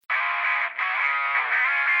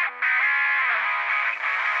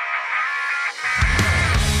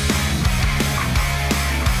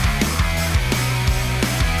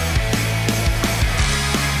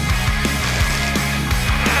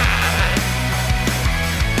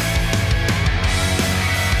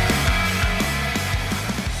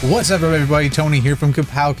What's up, everybody? Tony here from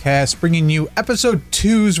Kapowcast, bringing you episode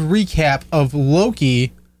 2's recap of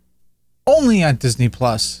Loki, only on Disney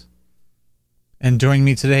Plus. And joining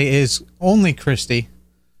me today is only Christy.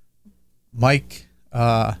 Mike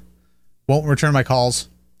won't return my calls.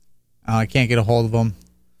 I can't get a hold of him.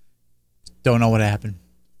 Don't know what happened.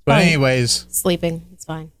 But anyways, sleeping. It's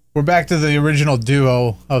fine. We're back to the original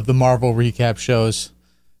duo of the Marvel recap shows.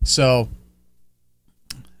 So,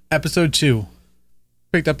 episode 2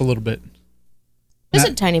 picked up a little bit. Just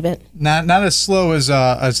a tiny bit. Not as slow as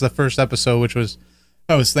the first episode, which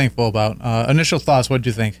I was thankful about. Initial thoughts, what do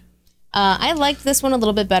you think? I liked this one a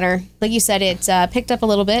little bit better. Like you said, it picked up a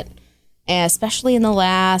little bit, especially in the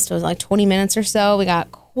last, it was like 20 minutes or so. We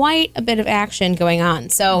got quite a bit of action going on.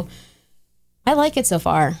 So I like it so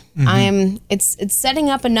far. Mm-hmm. It's setting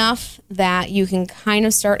up enough that you can kind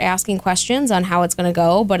of start asking questions on how it's going to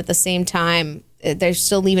go, but at the same time, they're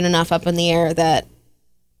still leaving enough up in the air that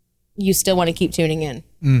you still want to keep tuning in.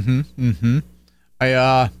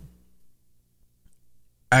 I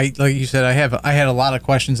like you said, I had a lot of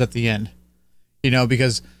questions at the end,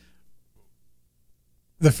 because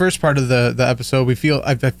the first part of the episode,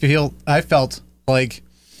 I felt like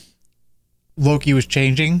Loki was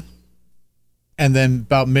changing, and then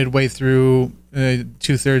about midway through,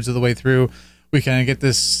 2/3 of the way through, we kind of get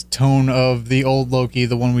this tone of the old Loki,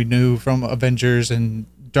 the one we knew from Avengers and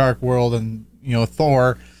Dark World and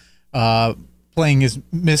Thor, playing his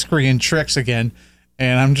miscreant tricks again.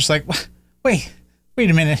 And I'm just like, wait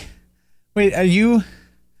a minute. Wait, are you?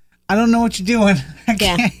 I don't know what you're doing. I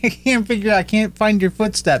can't figure out. I can't find your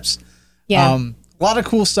footsteps. Yeah. A lot of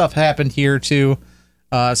cool stuff happened here too.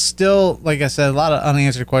 Still, like I said, a lot of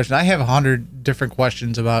unanswered questions. I have 100 different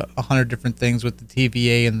questions about 100 different things with the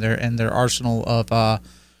TVA and their arsenal of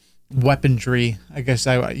weaponry, I guess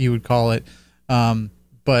you would call it.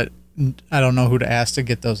 But I don't know who to ask to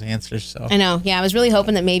get those answers. So I know. Yeah, I was really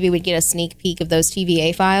hoping that maybe we'd get a sneak peek of those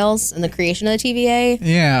TVA files and the creation of the TVA.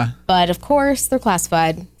 Yeah. But of course, they're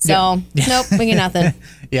classified. So nope, we get nothing.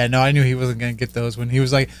 Yeah, no, I knew he wasn't going to get those when he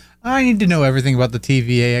was like, I need to know everything about the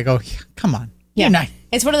TVA. I go, come on. Yeah. You're not.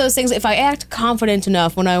 It's one of those things, if I act confident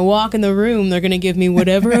enough when I walk in the room, they're going to give me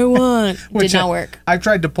whatever I want. Did not work. I've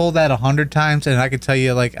tried to pull that 100 times, and I could tell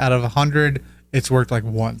you, like, out of 100, it's worked like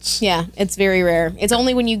once. Yeah, it's very rare. It's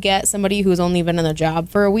only when you get somebody who's only been on the job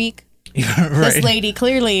for a week. Right. This lady,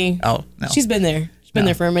 clearly, no. She's been there. She's been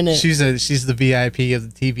there for a minute. She's the VIP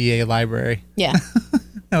of the TVA library. Yeah.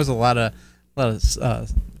 That was a lot of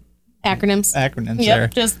acronyms. Acronyms yep, there.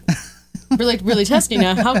 Just really testing you.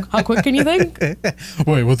 How quick can you think?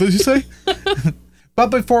 Wait, what did you say? But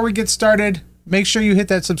before we get started, make sure you hit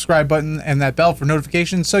that subscribe button and that bell for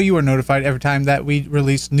notifications so you are notified every time that we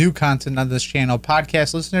release new content on this channel.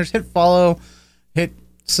 Podcast listeners, hit follow, hit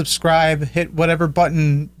subscribe, hit whatever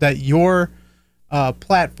button that your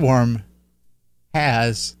platform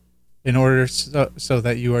has in order so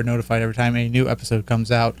that you are notified every time a new episode comes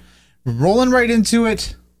out. Rolling right into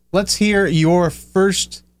it, let's hear your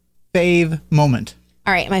first fave moment.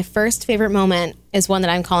 All right, my first favorite moment is one that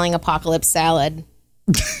I'm calling Apocalypse Salad.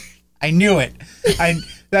 I knew it.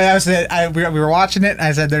 We were watching it, and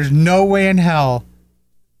I said, there's no way in hell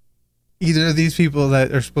either of these people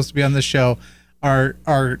that are supposed to be on the show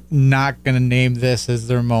are not going to name this as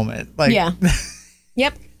their moment. Like, yeah.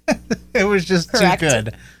 Yep. It was just correct. Too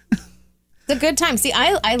good. It's a good time. See,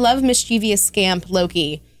 I love mischievous scamp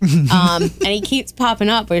Loki. And he keeps popping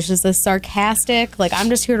up, but it's just this sarcastic, like, I'm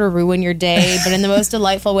just here to ruin your day, but in the most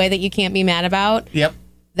delightful way that you can't be mad about. Yep.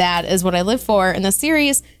 That is what I live for in the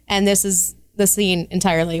series, and this is the scene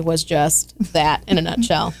entirely was just that in a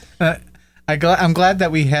nutshell. I'm glad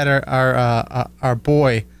that we had our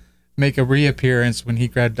boy make a reappearance when he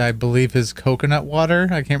grabbed, I believe, his coconut water.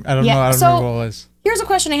 I don't know. I don't remember what it was. Here's a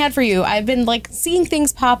question I had for you. I've been like seeing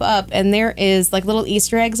things pop up, and there is like little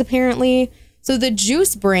Easter eggs apparently. So the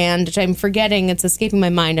juice brand, which I'm forgetting, it's escaping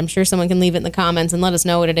my mind. I'm sure someone can leave it in the comments and let us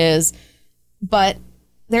know what it is. But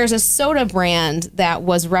there's a soda brand that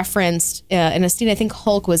was referenced in a scene I think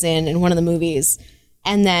Hulk was in one of the movies.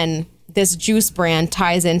 And then this juice brand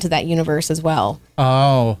ties into that universe as well.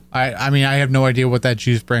 Oh, I mean, I have no idea what that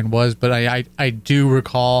juice brand was, but I do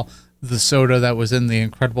recall the soda that was in the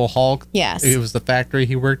Incredible Hulk. Yes. It was the factory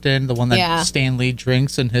he worked in, the one that Stan Lee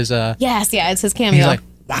drinks in his... Yes, yeah, it's his cameo. He's like,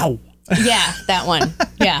 wow. Yeah, that one.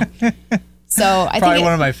 Yeah. So I probably think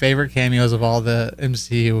one of my favorite cameos of all the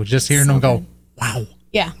MCU. Just hearing him go, wow.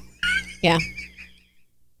 Yeah. Yeah.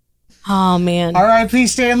 Oh man. R.I.P.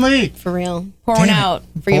 Stan Lee. For real. Pour one out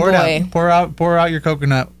for your boy. Pour out your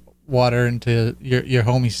coconut water into your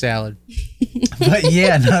homie salad. But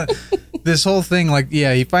yeah, no, this whole thing, like,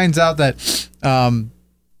 yeah, he finds out that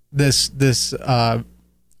this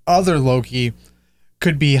other Loki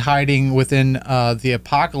could be hiding within the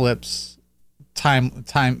apocalypse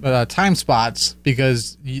time spots,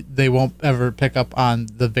 because they won't ever pick up on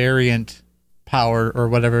the variant power or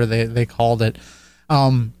whatever they called it.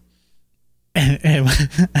 And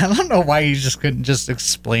I don't know why you just couldn't just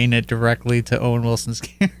explain it directly to Owen Wilson's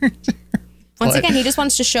character. Once again, he just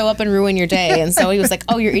wants to show up and ruin your day. And so he was like,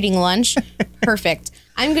 oh, you're eating lunch? Perfect.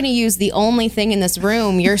 I'm going to use the only thing in this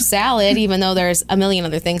room, your salad, even though there's a million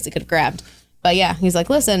other things he could have grabbed. But yeah, he's like,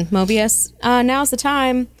 listen, Mobius, now's the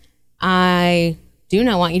time. I do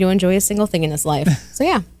not want you to enjoy a single thing in this life. So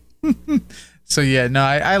yeah. So yeah, no,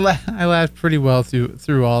 I laughed pretty well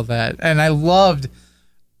through all that. And I loved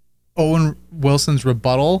Owen Wilson's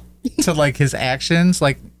rebuttal to like his actions.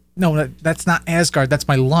 Like, no, that's not Asgard. That's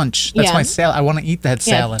my lunch. That's my salad. I want to eat that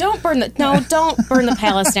salad. Don't burn the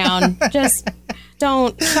palace down. Just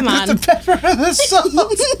don't. Come on. The pepper and the salt.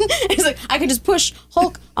 He's like, I can just push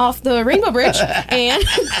Hulk off the Rainbow Bridge and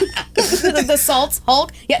the salt's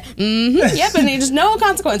Hulk. Yeah. Mm-hmm, yep. And there's no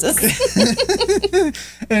consequences.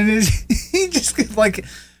 And he just like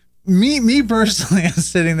me personally. I'm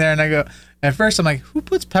sitting there and I go. At first, I'm like, who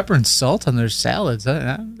puts pepper and salt on their salads?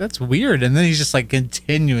 That's weird. And then he's just like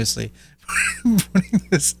continuously putting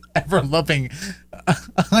this ever-loving,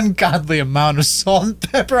 ungodly amount of salt and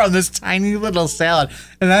pepper on this tiny little salad.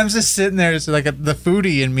 And I'm just sitting there, it's like the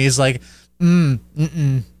foodie in me is like, Yeah,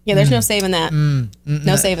 there's no saving that.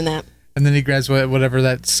 No saving that. And then he grabs whatever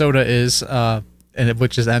that soda is,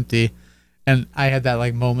 which is empty. And I had that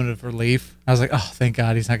like moment of relief. I was like, oh, thank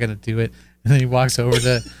God he's not going to do it. And then he walks over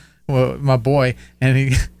to my boy, and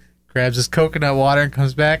he grabs his coconut water and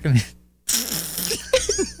comes back, and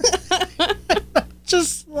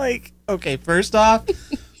just like, okay, first off,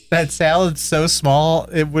 that salad's so small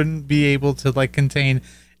it wouldn't be able to like contain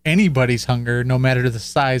anybody's hunger, no matter the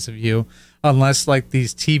size of you, unless like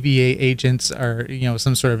these TVA agents are, you know,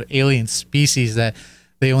 some sort of alien species that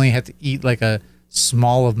they only have to eat like a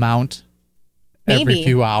small amount every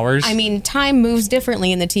few hours. I mean, time moves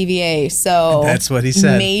differently in the TVA, so that's what he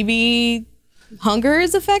said. Maybe hunger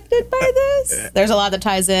is affected by this. There's a lot that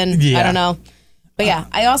ties in. Yeah. I don't know. But yeah,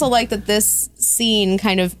 I also like that this scene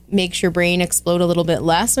kind of makes your brain explode a little bit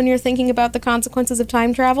less when you're thinking about the consequences of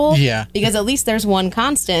time travel. Yeah. Because at least there's one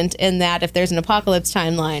constant in that if there's an apocalypse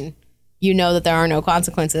timeline, you know that there are no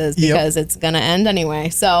consequences because it's going to end anyway.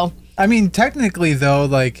 So, I mean, technically though,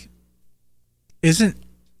 like, isn't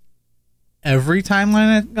every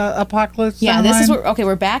timeline apocalypse? Yeah, timeline? This is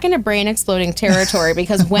we're back into brain exploding territory,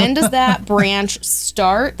 because when does that branch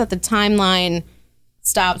start that the timeline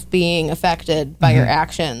stops being affected by your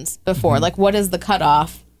actions before? Like, what is the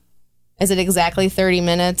cutoff? Is it exactly 30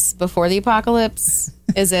 minutes before the apocalypse?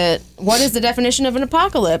 What is the definition of an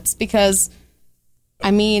apocalypse? Because, I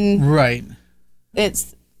mean, right,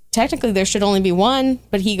 it's technically there should only be one,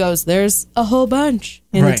 but he goes, there's a whole bunch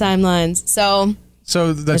in the timelines. So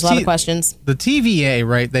there's a lot of questions. The TVA,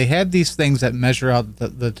 right? They had these things that measure out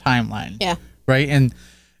the timeline. Yeah. Right. And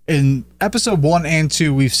in episode 1 and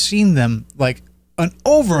 2, we've seen them like an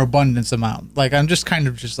overabundance amount. Like, I'm just kind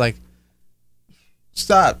of just like,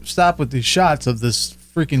 stop with these shots of this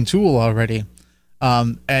freaking tool already.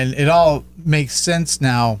 And it all makes sense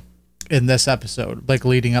now in this episode, like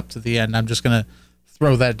leading up to the end. I'm just gonna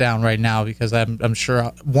throw that down right now because I'm sure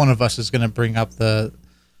one of us is gonna bring up the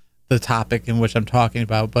topic in which I'm talking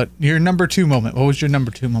about. But your number 2 moment. What was your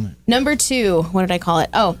number 2 moment? Number 2. What did I call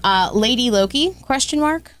it? Lady Loki ?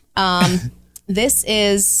 This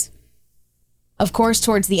is, of course,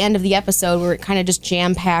 towards the end of the episode where it kind of just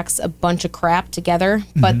jam packs a bunch of crap together.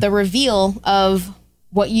 But the reveal of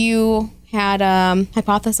what you had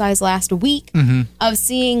hypothesized last week of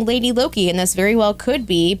seeing Lady Loki, and this very well could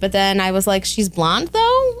be. But then I was like, she's blonde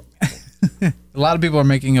though. A lot of people are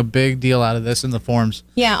making a big deal out of this in the forums.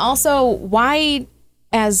 Yeah. Also, why,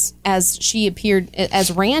 as she appeared as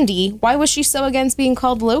Randy, why was she so against being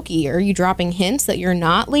called Loki? Are you dropping hints that you're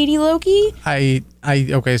not Lady Loki?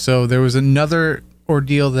 Okay. So there was another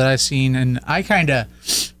ordeal that I seen, and I kind of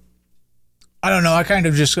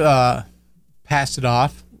just passed it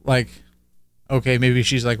off. Like, okay, maybe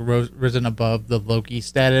she's like risen above the Loki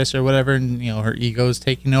status or whatever, and you know her ego's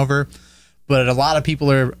taking over. But a lot of people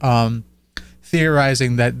are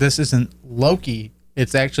theorizing that this isn't Loki;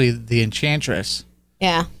 it's actually the Enchantress.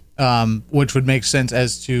 Yeah. Which would make sense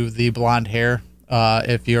as to the blonde hair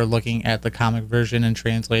if you're looking at the comic version and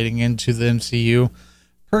translating into the MCU.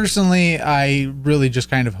 Personally, I really just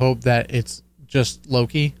kind of hope that it's just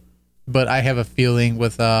Loki, but I have a feeling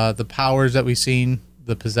with the powers that we've seen,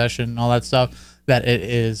 the possession, and all that stuff, that it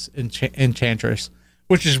is Enchantress,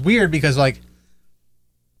 which is weird because like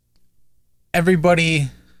everybody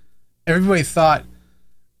thought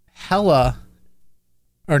Hela,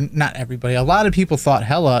 or not everybody, a lot of people thought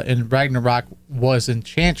Hela in Ragnarok was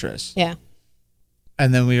Enchantress. Yeah.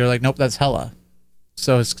 And then we were like, nope, that's Hela.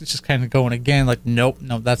 So it's just kind of going again, like, nope,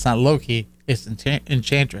 no, that's not Loki. It's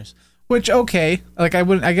Enchantress. Which, okay, like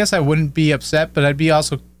I guess I wouldn't be upset, but I'd be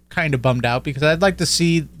also kind of bummed out because I'd like to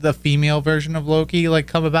see the female version of Loki like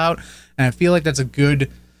come about, and I feel like that's a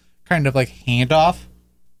good kind of like handoff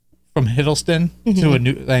from Hiddleston to a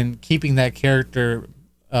new, and keeping that character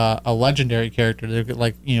a legendary character. They're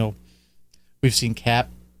like, you know, we've seen Cap,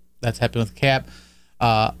 that's happened with Cap.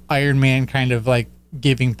 Iron Man kind of like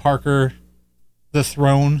giving Parker the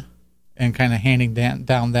throne and kind of handing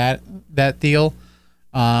down that deal.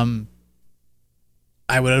 I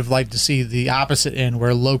would have liked to see the opposite end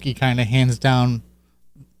where Loki kind of hands down,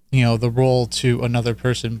 you know, the role to another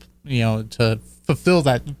person, you know, to fill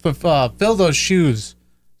those shoes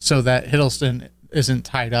so that Hiddleston isn't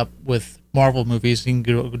tied up with Marvel movies. He can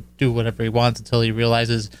go do whatever he wants until he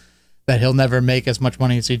realizes that he'll never make as much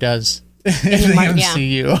money as he does in the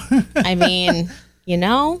MCU. I mean, you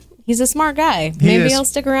know, he's a smart guy. Maybe he'll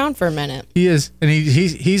stick around for a minute. He is. And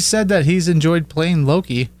he's said that he's enjoyed playing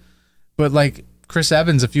Loki, but like Chris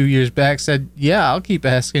Evans a few years back said, yeah, I'll keep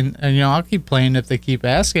asking, and you know, I'll keep playing if they keep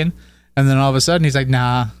asking. And then all of a sudden he's like,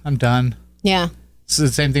 nah, I'm done. Yeah. It's the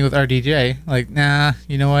same thing with RDJ. Like, nah,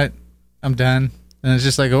 you know what? I'm done. And it's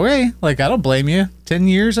just like, okay, like, I don't blame you. 10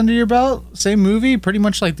 years under your belt, same movie, pretty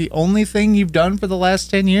much like the only thing you've done for the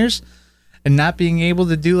last 10 years, and not being able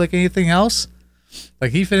to do like anything else.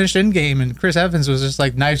 Like, he finished Endgame, and Chris Evans was just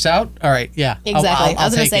like, knives out. All right, yeah. Exactly. I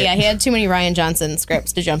was going to say, it. yeah, he had too many Rian Johnson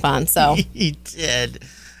scripts to jump on, so. He did.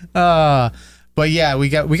 But yeah, we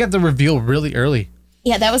got the reveal really early.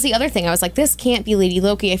 Yeah, that was the other thing. I was like, this can't be Lady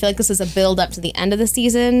Loki. I feel like this is a build up to the end of the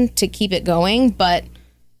season to keep it going, but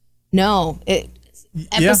no.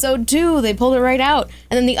 Episode 2, they pulled it right out.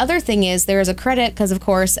 And then the other thing is there is a credit because, of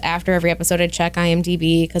course, after every episode I check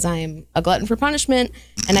IMDb because I am a glutton for punishment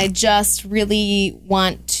and I just really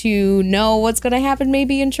want to know what's going to happen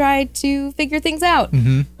maybe and try to figure things out.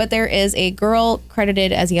 Mm-hmm. But there is a girl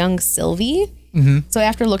credited as young Sylvie. Mm-hmm. So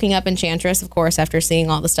after looking up Enchantress, of course, after seeing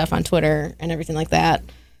all the stuff on Twitter and everything like that,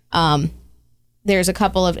 there's a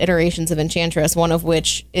couple of iterations of Enchantress, one of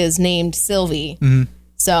which is named Sylvie. Mm-hmm.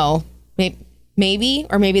 So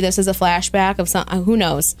maybe this is a flashback of some, who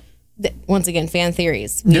knows? Once again, fan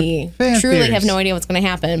theories. We truly have no idea what's going to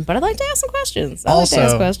happen, but I'd like to ask some questions.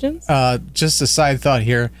 Just a side thought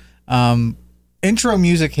here. Intro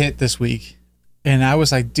music hit this week, and I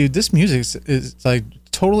was like, dude, this music is like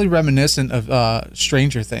totally reminiscent of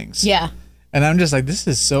Stranger Things. Yeah. And I'm just like, this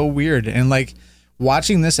is so weird. And like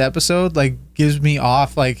watching this episode like gives me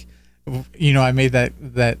off, like, you know, I made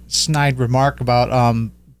that snide remark about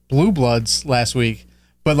Blue Bloods last week,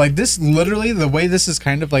 but like this, literally the way this is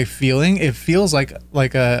kind of like feeling, it feels like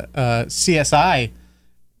a CSI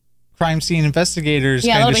crime scene investigators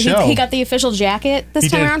kind of show. He got the official jacket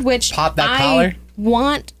this time around, which pop that collar.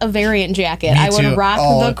 Want a variant jacket. I would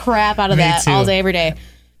rock the crap out of that all day, every day.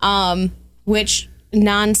 Which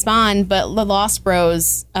non-spawn, but the Lost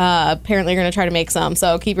Bros apparently are going to try to make some.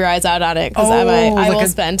 So keep your eyes out on it because I will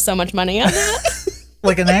spend so much money on that.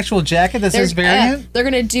 Like an actual jacket that says variant? They're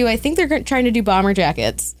going to do, I think they're trying to do bomber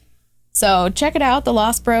jackets. So check it out, the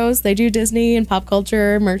Lost Bros. They do Disney and pop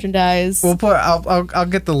culture merchandise. I'll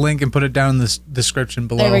get the link and put it down in the description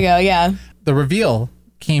below. There we go, yeah. The reveal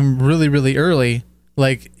came really, really early.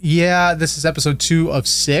 Like, yeah, this is episode 2 of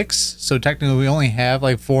 6, so technically we only have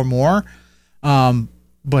like 4 more.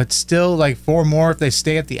 But still, like 4 more if they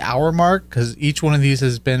stay at the hour mark, because each one of these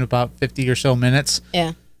has been about 50 or so minutes.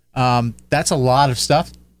 Yeah. That's a lot of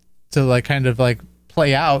stuff to like kind of like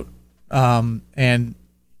play out. And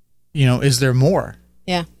you know, is there more?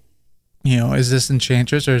 Yeah. You know, is this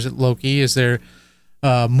Enchantress or is it Loki? Is there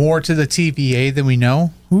more to the TVA than we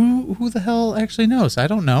know? Who the hell actually knows? I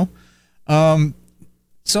don't know.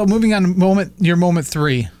 So moving on to your moment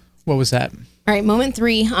 3. What was that? All right, moment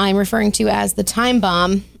 3 I'm referring to as the time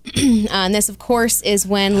bomb. And this, of course, is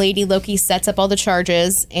when Lady Loki sets up all the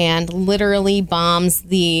charges and literally bombs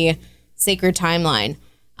the sacred timeline.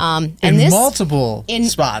 Multiple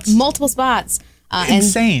spots. Multiple spots.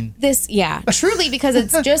 Insane. Truly, because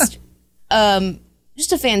it's just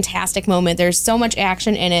a fantastic moment. There's so much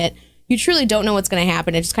action in it. You truly don't know what's going to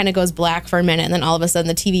happen. It just kind of goes black for a minute, and then all of a sudden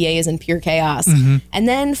the TVA is in pure chaos. Mm-hmm. And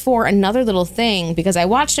then for another little thing, because I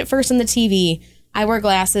watched it first on the TV, I wear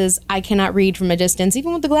glasses. I cannot read from a distance,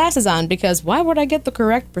 even with the glasses on, because why would I get the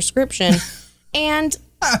correct prescription? And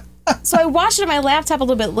so I watched it on my laptop a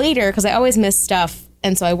little bit later, because I always miss stuff.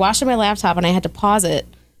 And so I watched it on my laptop, and I had to pause it.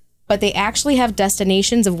 but they actually have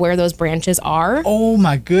destinations of where those branches are Oh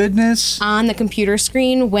my goodness. on the computer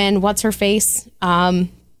screen when what's her face, the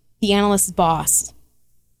analyst's boss.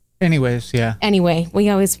 Anyways, yeah. Anyway,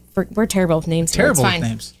 we're terrible with names. Here. Terrible It's with fine.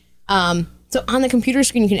 names. So on the computer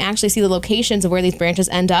screen, you can actually see the locations of where these branches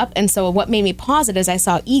end up. And so what made me pause it is I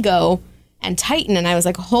saw Ego and Titan, and I was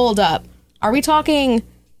like, hold up. Are we talking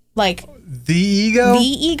like The Ego? the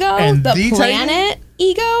Ego? And The the planet Titan?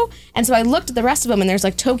 Ego? And so I looked at the rest of them, and there's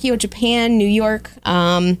like Tokyo, Japan, New York,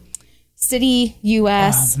 City,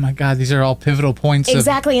 US. Oh my God, these are all pivotal points.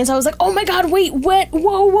 Exactly. And so I was like, oh my God, wait, what?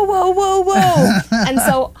 Whoa, whoa, whoa, whoa, whoa. And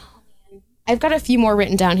so I've got a few more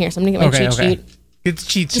written down here. So I'm going to get my cheat sheet. Get the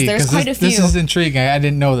cheat sheet there's because quite a this few. is intriguing. I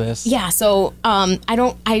didn't know this. Yeah, so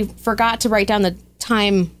I forgot to write down the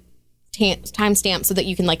timestamp so that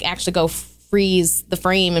you can like actually go freeze the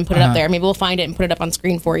frame and put it up there. Maybe we'll find it and put it up on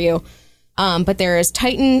screen for you. But there is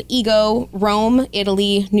Titan, Ego, Rome,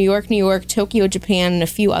 Italy, New York, Tokyo, Japan, and a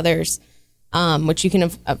few others, which you can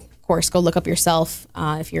of course go look up yourself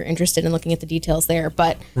if you're interested in looking at the details there.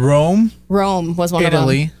 But Rome, Rome was one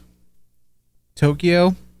Italy, of them.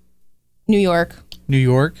 Tokyo, New York. New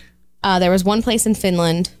York. There was one place in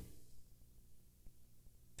Finland.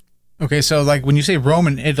 Okay, so like when you say Rome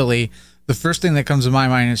and Italy, the first thing that comes to my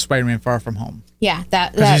mind is Spider-Man: Far From Home. Yeah,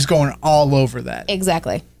 Because that he's going all over that.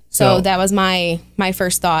 exactly. So So- that was my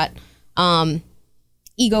first thought.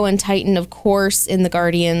 Ego and Titan, of course, in the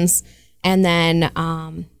Guardians, and then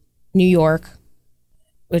New York,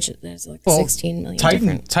 which there's like 16 million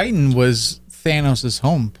different. Titan was Thanos'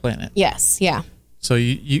 home planet. Yes, yeah, So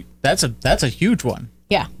you that's a huge one.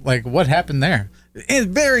 yeah. Like what happened there? It's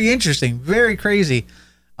very interesting, very crazy.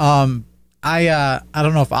 I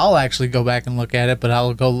don't know if I'll actually go back and look at it, but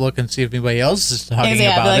I'll go look and see if anybody else is talking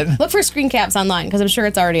Yeah, about be like, it. look for screen caps online because I'm sure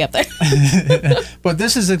it's already up there. But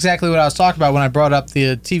this is exactly what I was talking about when I brought up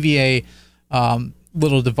the TVA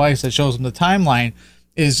little device that shows them the timeline.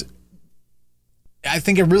 Is I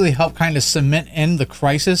think it really helped kind of cement in the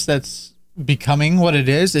crisis that's becoming what it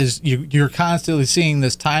is. Is you're constantly seeing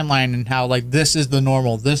this timeline and how like this is the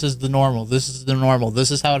normal, this is the normal, this is the normal, this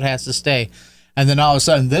is how it has to stay. And then all of a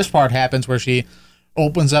sudden, this part happens where she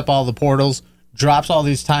opens up all the portals, drops all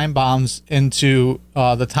these time bombs into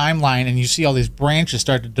the timeline, and you see all these branches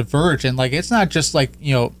start to diverge. And like, it's not just like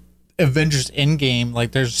Avengers Endgame.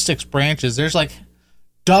 Like, there's 6 branches. There's like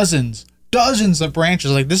dozens of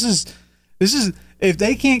branches. Like, this is if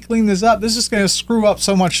they can't clean this up, this is going to screw up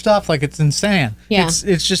so much stuff. Like, it's insane. Yeah.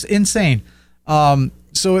 It's just insane.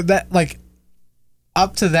 So that like.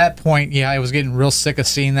 Up to that point, yeah, I was getting real sick of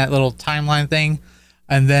seeing that little timeline thing.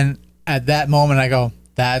 And then at that moment, I go,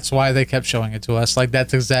 that's why they kept showing it to us. Like,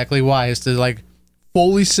 that's exactly why. Is to, like,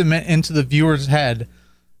 fully cement into the viewer's head,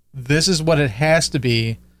 this is what it has to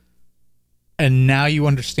be. And now you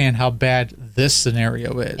understand how bad this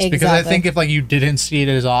scenario is. Exactly. Because I think if, like, you didn't see it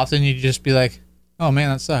as often, you'd just be like, oh,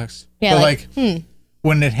 man, that sucks. Yeah, but, like,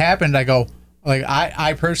 when it happened, I go, like,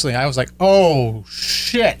 I personally, I was like, oh,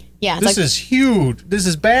 shit. Yeah, it's this like- is huge. This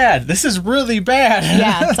is bad. This is really bad.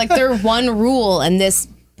 Yeah, it's like they're one rule, and this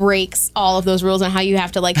breaks all of those rules on how you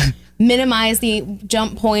have to like minimize the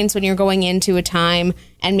jump points when you're going into a time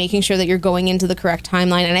and making sure that you're going into the correct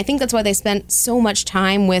timeline. And I think that's why they spent so much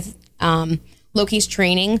time with Loki's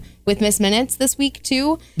training with Miss Minutes this week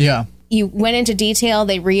too. Yeah. You went into detail.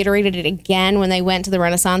 They reiterated it again when they went to the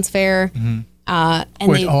Renaissance Fair.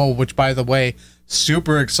 Which by the way,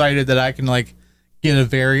 super excited that I can like get a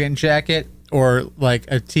variant jacket or like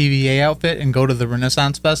a TVA outfit and go to the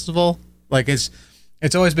Renaissance Festival. Like it's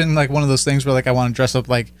always been like one of those things where like I want to dress up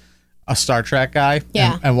like a Star Trek guy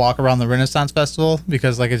and walk around the Renaissance Festival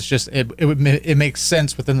because like it's just it makes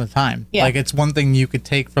sense within the time. Yeah. Like it's one thing you could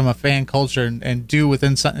take from a fan culture and do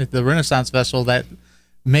within the Renaissance Festival that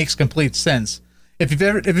makes complete sense. If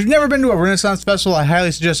you've never been to a Renaissance Festival, I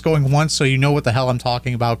highly suggest going once so you know what the hell I'm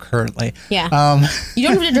talking about currently. Yeah. You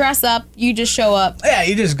don't have to dress up. You just show up. Yeah,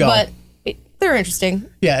 you just go. But they're interesting.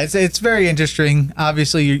 Yeah, it's very interesting.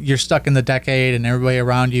 Obviously, you're stuck in the decade, and everybody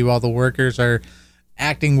around you, all the workers are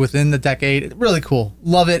acting within the decade. Really cool.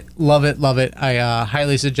 Love it, love it, love it. I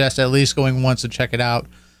highly suggest at least going once to check it out.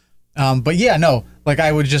 But yeah, no, like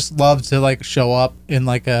I would just love to like show up in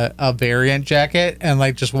like a variant jacket and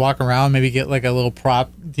like just walk around, maybe get like a little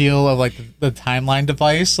prop deal of like the timeline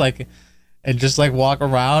device, like, and just like walk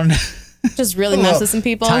around. Just really mess with some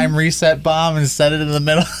people. Time reset bomb and set it in the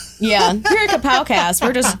middle. Yeah, here at Kapowcast,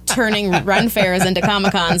 we're just turning run fairs into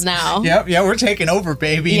Comic-Cons now. Yep, yeah, we're taking over,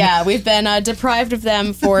 baby. Yeah, we've been deprived of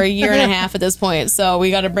them for a year and a half at this point, so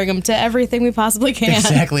we got to bring them to everything we possibly can.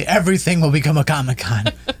 Exactly, everything will become a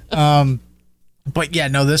Comic-Con. But yeah,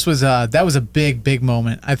 no, this was that was a big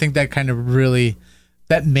moment. I think that kind of really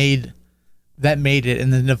that made it,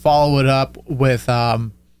 and then to follow it up with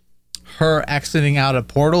her exiting out a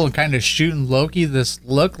portal and kind of shooting Loki this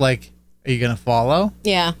look like, are you gonna follow?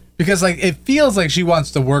 Yeah. Because like it feels like she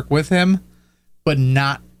wants to work with him, but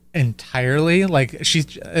not entirely. Like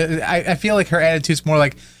she's, I feel like her attitude's more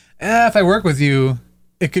like, if I work with you,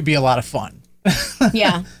 it could be a lot of fun.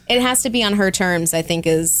 Yeah, it has to be on her terms, I think,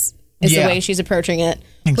 is the way she's approaching it.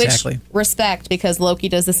 Exactly. Which, respect, because Loki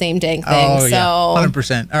does the same dang thing. Oh, so yeah.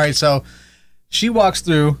 100%. All right, so she walks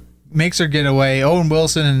through, makes her get away. Owen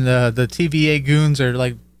Wilson and the TVA goons are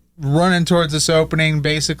like running towards this opening.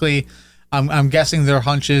 Basically, I'm guessing their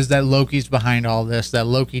hunch is that Loki's behind all this, that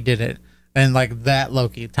Loki did it. And like that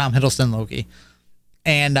Loki, Tom Hiddleston Loki.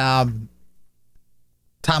 And Tom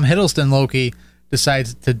Hiddleston Loki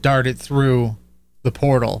decides to dart it through the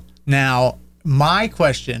portal. Now, my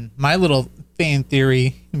question, my little fan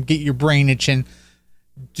theory, get your brain itching.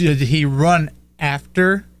 Did he run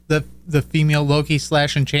after the female Loki /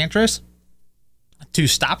 Enchantress to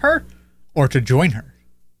stop her or to join her?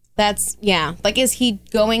 That's, yeah. Like, is he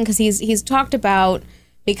going, because he's talked about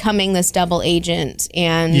becoming this double agent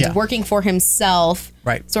and working for himself,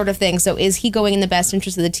 right, sort of thing. So is he going in the best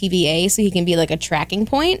interest of the TVA so he can be like a tracking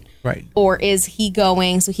point? Right. Or is he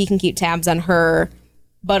going so he can keep tabs on her,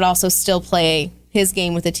 but also still play his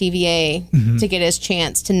game with the TVA to get his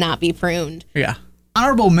chance to not be pruned? Yeah.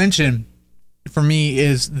 Honorable mention for me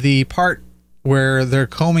is the part where they're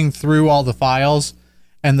combing through all the files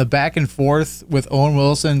and the back and forth with Owen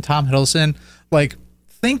Wilson, Tom Hiddleston. Like,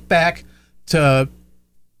 think back to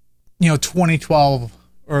 2012,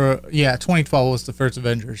 2012 was the first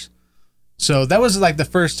Avengers. So that was like the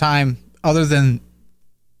first time, other than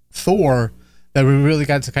Thor, that we really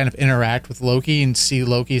got to kind of interact with Loki and see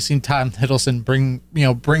Tom Hiddleston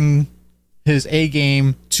bring his A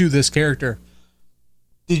game to this character.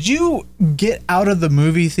 Did you get out of the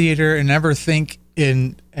movie theater and ever think,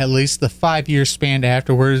 in at least the 5-year span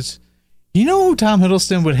afterwards, who Tom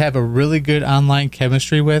Hiddleston would have a really good online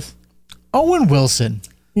chemistry with? Owen Wilson.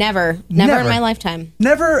 Never in my lifetime.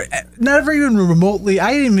 Never even remotely.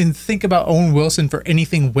 I didn't even think about Owen Wilson for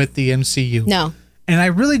anything with the MCU. No. And I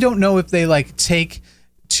really don't know if they like take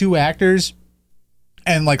two actors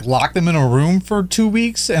and like lock them in a room for 2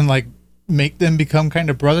 weeks and like make them become kind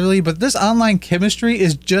of brotherly. But this online chemistry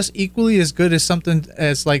is just equally as good as something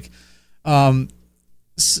as like,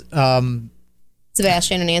 Sebastian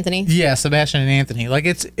and Anthony. Yeah, Sebastian and Anthony. Like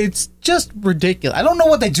it's just ridiculous. I don't know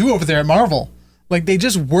what they do over there at Marvel. Like, they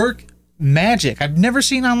just work magic. I've never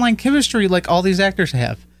seen online chemistry like all these actors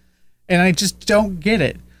have. And I just don't get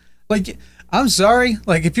it. Like, I'm sorry.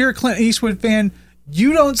 Like, if you're a Clint Eastwood fan,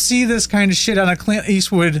 you don't see this kind of shit on a Clint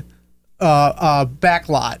Eastwood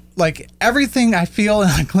backlot. Like, everything I feel in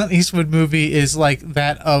a Clint Eastwood movie is like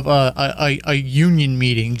that of a union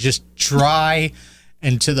meeting. Just dry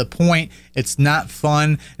and to the point. It's not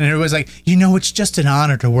fun. And everybody's like, it's just an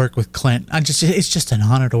honor to work with Clint. It's just an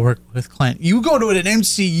honor to work with Clint. You go to an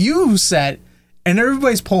MCU set and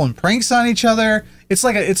everybody's pulling pranks on each other. It's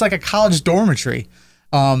like a college dormitory.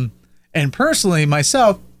 And personally,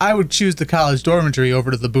 myself, I would choose the college dormitory over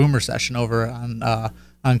to the Boomer session over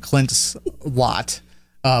on Clint's lot.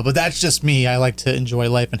 But that's just me. I like to enjoy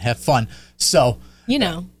life and have fun. So,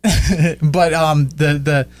 but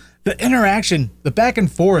the interaction, the back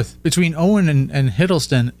and forth between Owen and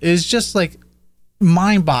Hiddleston is just like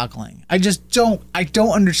mind-boggling. I don't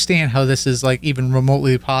understand how this is like even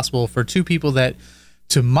remotely possible for two people that,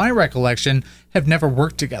 to my recollection, have never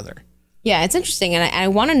worked together. Yeah, it's interesting, and I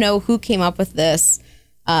want to know who came up with this.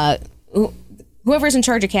 Whoever's in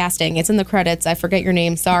charge of casting, it's in the credits. I forget your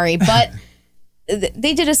name, sorry, but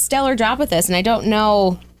they did a stellar job with this, and I don't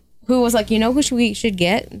know who was like, who we should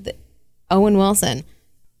get? Owen Wilson.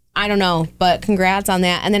 I don't know, but congrats on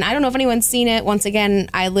that. And then I don't know if anyone's seen it. Once again,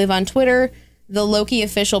 I live on Twitter. The Loki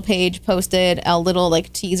official page posted a little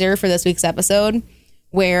like teaser for this week's episode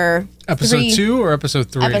where episode 2 or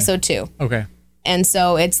episode 3? Episode 2. Okay. And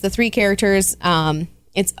so it's the three characters. The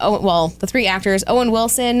three actors: Owen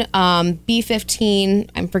Wilson, B-15.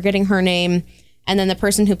 I'm forgetting her name, and then the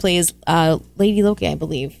person who plays Lady Loki, I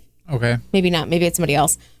believe. Okay. Maybe not. Maybe it's somebody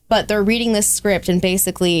else. But they're reading this script, and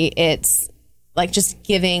basically it's like just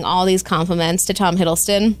giving all these compliments to Tom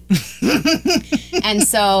Hiddleston. And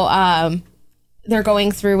so they're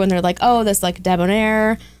going through and they're like, oh, this like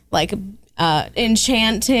debonair, like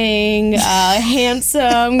enchanting,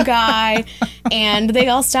 handsome guy. And they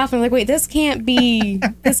all stop and are like, wait, this can't be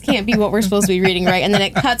what we're supposed to be reading, right? And then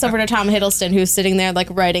it cuts over to Tom Hiddleston, who's sitting there like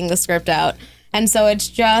writing the script out. And so it's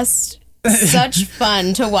just such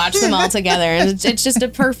fun to watch them all together. And it's just a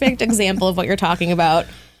perfect example of what you're talking about.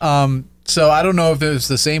 So I don't know if it was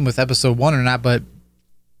the same with episode 1 or not, but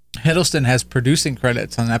Hiddleston has producing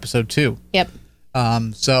credits on episode 2. Yep.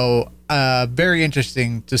 So very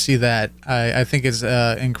interesting to see that. I think it's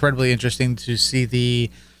incredibly interesting to see the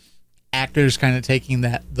actors kind of taking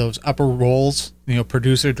those upper roles,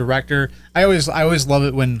 producer, director. I always love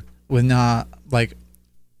it when like,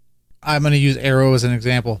 I'm going to use Arrow as an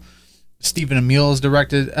example. Stephen Amell has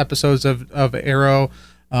directed episodes of Arrow.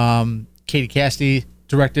 Katie Cassidy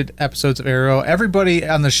directed episodes of Arrow. Everybody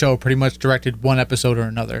on the show pretty much directed one episode or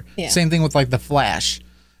another. Yeah. Same thing with like The Flash.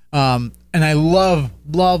 And I love,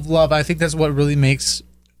 I think that's what really makes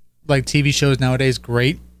like TV shows nowadays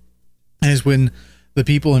great, is when the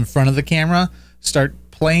people in front of the camera start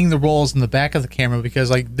playing the roles in the back of the camera, because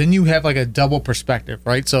like then you have like a double perspective,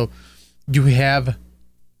 right? So you have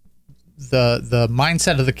the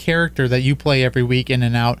mindset of the character that you play every week in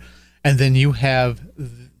and out, and then you have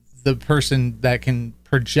the person that can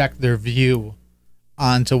project their view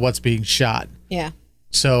onto what's being shot. Yeah.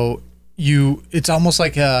 So it's almost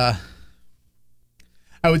like I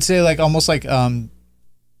would say like almost like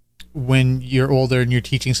when you're older and you're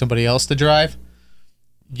teaching somebody else to drive,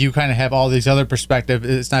 you kind of have all these other perspectives.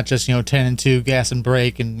 It's not just 10 and 2 gas and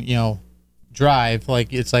brake and drive.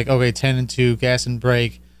 Like it's like, okay, 10 and 2 gas and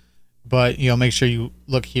brake, but make sure you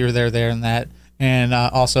look here, there, and that. And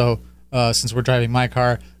also since we're driving my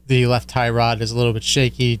car, the left tie rod is a little bit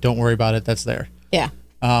shaky. Don't worry about it. That's there. Yeah.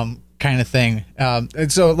 Kind of thing.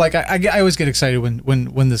 And so like I always get excited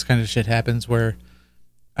when this kind of shit happens, where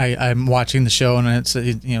I'm watching the show and it's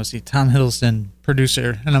see Tom Hiddleston,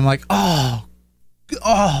 producer, and I'm like, oh,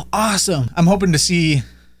 awesome. I'm hoping to see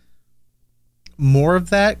more of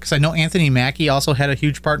that, because I know Anthony Mackie also had a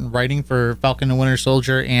huge part in writing for Falcon and Winter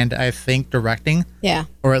Soldier, and I think directing. Yeah.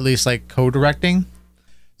 Or at least like co-directing.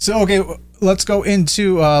 So okay, let's go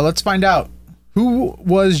into let's find out who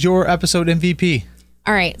was your episode MVP.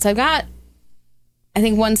 All right, so I've got, I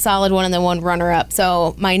think, one solid one and then one runner-up.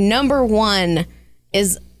 So my number one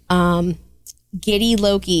is Giddy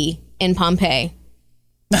Loki in Pompeii.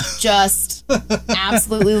 Just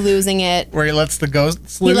absolutely losing it. Where he lets the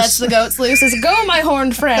goats loose. He lets the goats loose. Says, "Go, my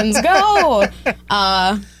horned friends, go!"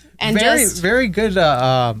 And very good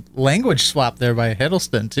language swap there by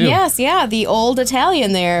Hiddleston too. Yes, yeah, the old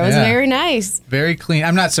Italian there. It was very nice. Very clean.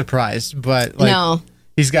 I'm not surprised, but like, no,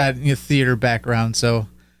 he's got theater background, so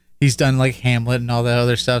he's done like Hamlet and all that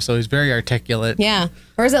other stuff. So he's very articulate. Yeah.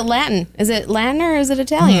 Or is it Latin? Is it Latin or is it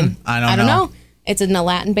Italian? I don't know. It's in a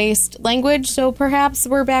Latin-based language, so perhaps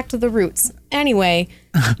we're back to the roots. Anyway,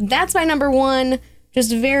 that's my number one.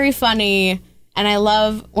 Just very funny. And I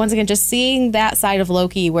love, once again, just seeing that side of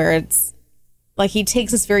Loki where it's like he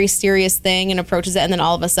takes this very serious thing and approaches it, and then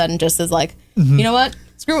all of a sudden just is like, you know what?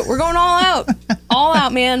 Screw it. We're going all out. All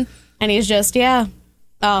out, man. And he's just,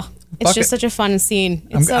 Oh, it's just such a fun scene.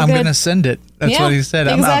 It's I'm going to send it. That's what he said.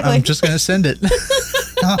 Exactly. I'm just going to send it.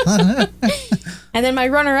 And then my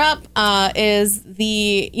runner-up is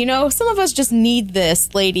some of us just need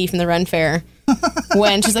this lady from the Ren Fair.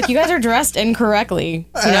 When she's like, you guys are dressed incorrectly.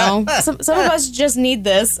 Some of us just need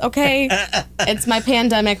this, okay? It's my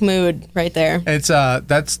pandemic mood right there. It's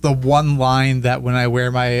that's the one line that when I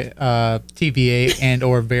wear my TVA and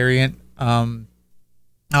or variant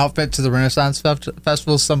outfit to the Renaissance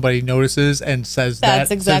Festival, somebody notices and says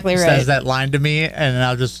that's exactly right. Says that line to me, and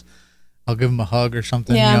I'll give him a hug or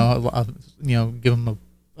something. Yeah. Give him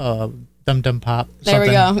a dum pop. There we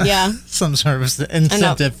go. Yeah. Some sort of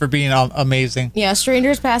incentive for being amazing. Yeah,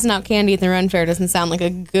 strangers passing out candy at the Ren Fair doesn't sound like a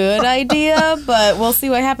good idea, but we'll see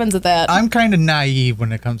what happens with that. I'm kind of naive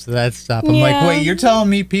when it comes to that stuff. I'm like, wait, you're telling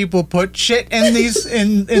me people put shit in these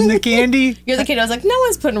in the candy? You're the kid. I was like, no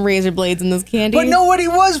one's putting razor blades in this candy. But nobody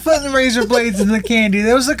was putting razor blades in the candy.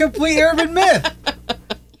 That was a complete urban myth.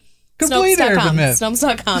 Complete urban myth.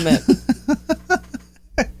 Snopes.com it.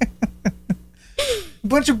 A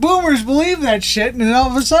bunch of boomers believe that shit, and then all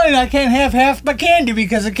of a sudden I can't have half my candy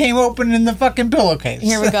because it came open in the fucking pillowcase.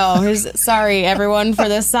 Here we go. Sorry, everyone, for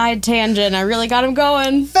this side tangent. I really got him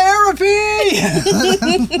going. Therapy!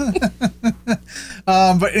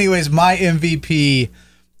 But anyways, my MVP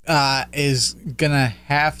is gonna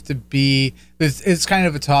have to be... It's kind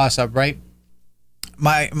of a toss-up, right?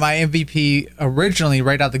 My MVP originally,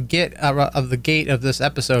 right out the gate of this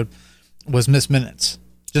episode, was Miss Minutes.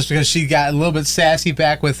 Just because she got a little bit sassy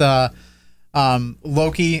back with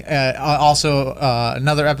Loki. Also,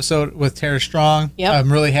 another episode with Tara Strong. Yep.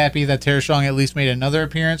 I'm really happy that Tara Strong at least made another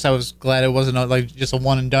appearance. I was glad it wasn't just a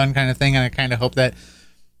one and done kind of thing, and I kind of hope that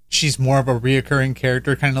she's more of a reoccurring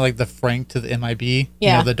character, kind of like the Frank to the MIB,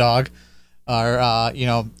 the dog. or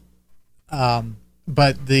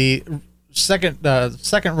but the second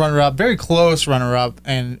runner up, very close runner up,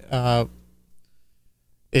 and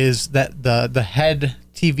is that the head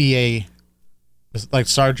TVA, like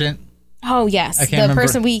sergeant. Oh yes, I can't the remember.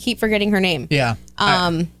 person we keep forgetting her name. Yeah.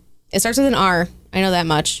 It starts with an R. I know that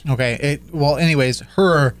much. Okay. Anyways,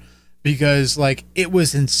 her, because like it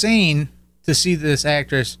was insane to see this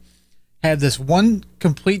actress have this one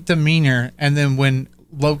complete demeanor, and then when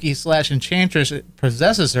Loki / Enchantress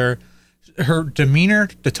possesses her, her demeanor,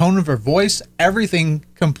 the tone of her voice, everything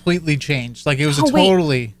completely changed. Like it was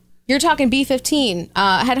totally. You're talking B-15.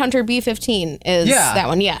 Headhunter B-15 is that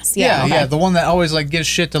one. Yes. Yeah. Okay. Yeah. The one that always like gives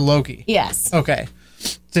shit to Loki. Yes. Okay.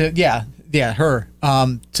 Her.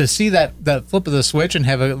 To see that flip of the switch and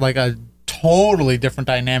have a totally different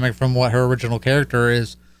dynamic from what her original character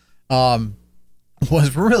is,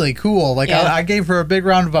 was really cool. Like I gave her a big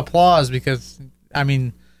round of applause because I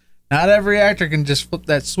mean, not every actor can just flip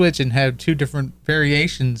that switch and have two different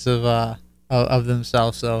variations of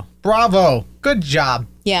themselves. So bravo, good job.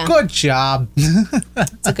 Yeah. Good job.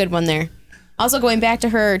 It's a good one there. Also, going back to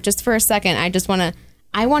her just for a second,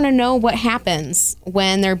 I want to know what happens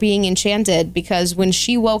when they're being enchanted, because when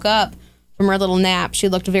she woke up from her little nap, she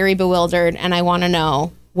looked very bewildered, and I want to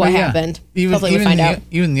know what happened. Hopefully we find out.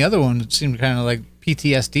 Even the other one seemed kind of like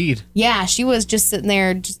PTSD'd. Yeah, she was just sitting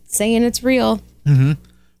there just saying it's real.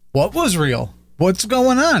 What was real? What's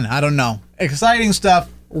going on? I don't know. Exciting stuff.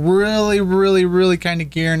 Really, really, really kind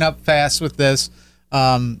of gearing up fast with this.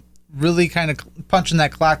 Really kind of punching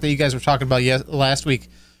that clock that you guys were talking about last week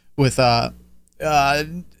with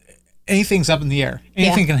anything's up in the air.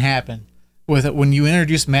 Anything can happen with it. When you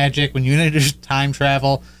introduce magic, when you introduce time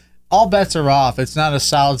travel, all bets are off. It's not a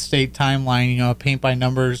solid state timeline, a paint by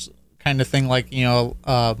numbers kind of thing like,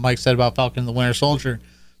 Mike said about Falcon and the Winter Soldier.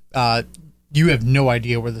 You have no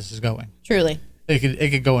idea where this is going. Truly.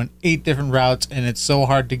 It could go in 8 different routes, and it's so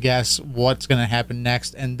hard to guess what's going to happen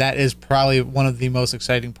next. And that is probably one of the most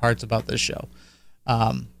exciting parts about this show.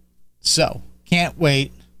 So can't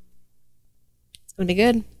wait. It's going to be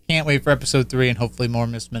good. Can't wait for episode 3 and hopefully more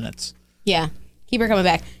missed minutes. Yeah. Keep her coming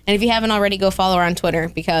back. And if you haven't already, go follow her on Twitter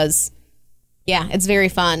because, it's very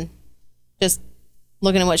fun. Just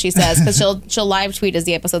looking at what she says, because she'll live tweet as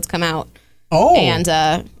the episodes come out. Oh. And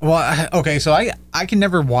okay, so I can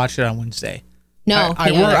never watch it on Wednesday. No,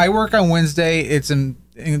 I work on Wednesday. It's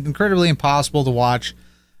incredibly impossible to watch.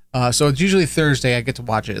 So it's usually Thursday I get to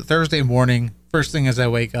watch it. Thursday morning, first thing as I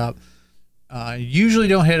wake up. Usually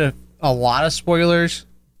don't hit a lot of spoilers,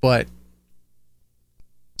 but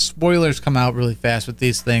spoilers come out really fast with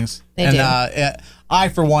these things. They do. I,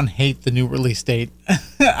 for one, hate the new release date.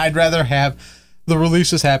 I'd rather have the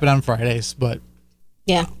releases happen on Fridays, but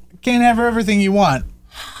can't have everything you want.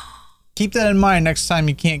 Keep that in mind next time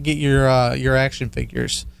you can't get your action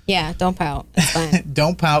figures. Yeah, don't pout. It's fine.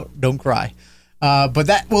 Don't pout, don't cry. But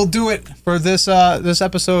that will do it for this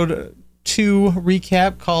episode 2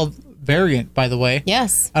 recap called Variant, by the way.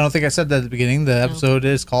 Yes. I don't think I said that at the beginning. The episode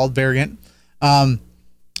is called Variant.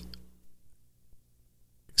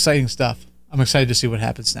 Exciting stuff. I'm excited to see what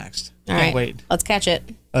happens next. Can't wait. Let's catch it.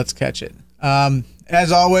 Let's catch it.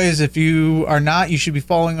 As always, if you are not, you should be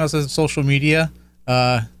following us on social media.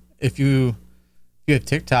 If you have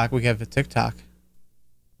TikTok, we have a TikTok.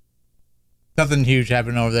 Nothing huge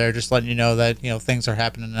happening over there. Just letting you know that things are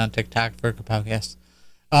happening on TikTok for Kapowcast.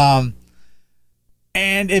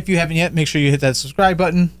 And if you haven't yet, make sure you hit that subscribe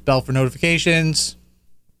button, bell for notifications,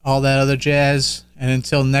 all that other jazz. And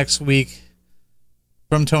until next week,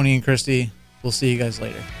 from Tony and Christy, we'll see you guys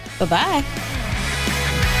later. Bye-bye.